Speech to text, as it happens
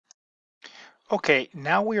Okay,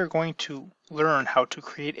 now we are going to learn how to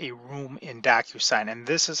create a room in Docusign, and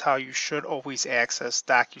this is how you should always access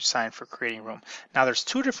Docusign for creating a room. Now there's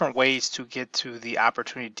two different ways to get to the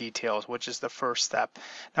opportunity details, which is the first step.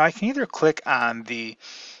 Now I can either click on the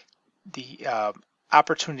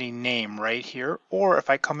opportunity name right here, or if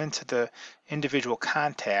I come into the individual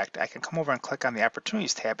contact, I can come over and click on the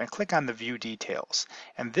opportunities tab and click on the view details,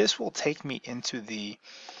 and this will take me into the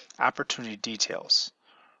opportunity details.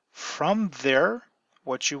 From there,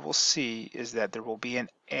 what you will see is that there will be an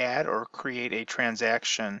add or create a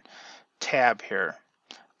transaction tab here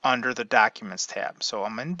under the documents tab. So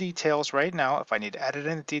I'm in details right now. If I need to edit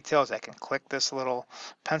any details, I can click this little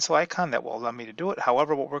pencil icon that will allow me to do it.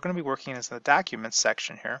 However, what we're going to be working is in the documents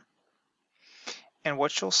section here. And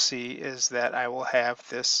what you'll see is that I will have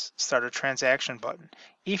this start a transaction button.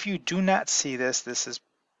 If you do not see this, this is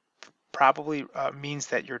probably means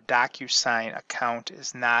that your Docusign account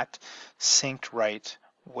is not synced right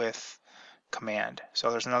with command.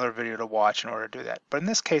 So there's another video to watch in order to do that. But in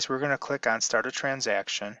this case, we're going to click on Start a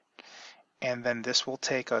Transaction, and then this will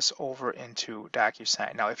take us over into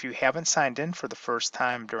Docusign. Now, if you haven't signed in for the first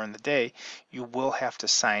time during the day, you will have to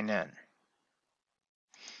sign in.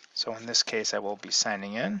 So in this case, I will be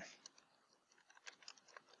signing in.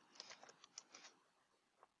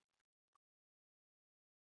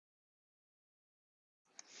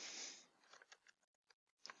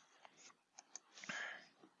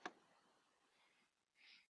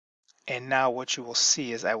 And now what you will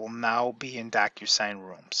see is I will now be in Docusign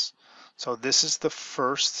Rooms. So this is the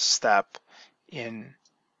first step in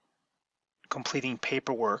completing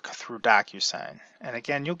paperwork through Docusign. And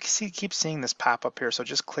again, you'll keep seeing this pop up here, so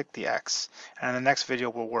just click the X. And in the next video,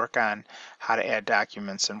 we'll work on how to add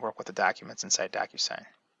documents and work with the documents inside Docusign.